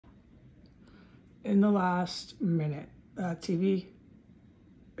in the last minute. TV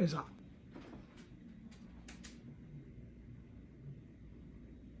is off.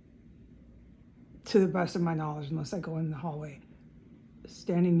 To the best of my knowledge, unless I go in the hallway.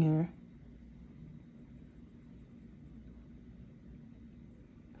 Standing here.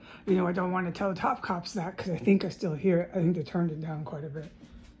 You know, I don't want to tell top cops that because I think I still hear it. I think they turned it down quite a bit.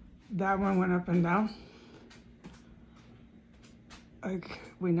 That one went up and down. Like,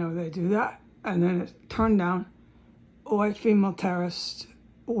 we know they do that. And then it turned down. White female terrorist,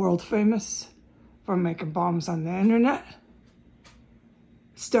 world famous for making bombs on the internet,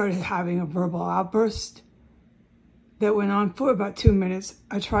 started having a verbal outburst that went on for about 2 minutes.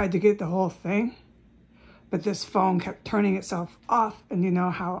 I tried to get the whole thing, but this phone kept turning itself off, and you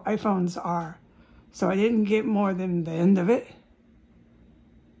know how iPhones are. So I didn't get more than the end of it,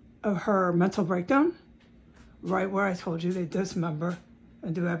 of her mental breakdown, right where I told you they dismember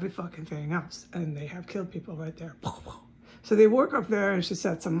and do every fucking thing else. And they have killed people right there. So they work up there and she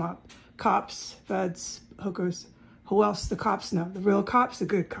sets them up. Cops, feds, hookers. Who else? The cops know. The real cops, the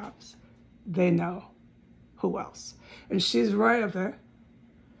good cops. They know. Who else? And she's right up there.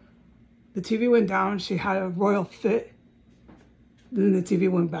 The TV went down. She had a royal fit. Then the TV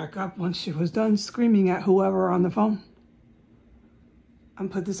went back up once she was done screaming at whoever on the phone.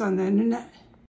 And put this on the internet.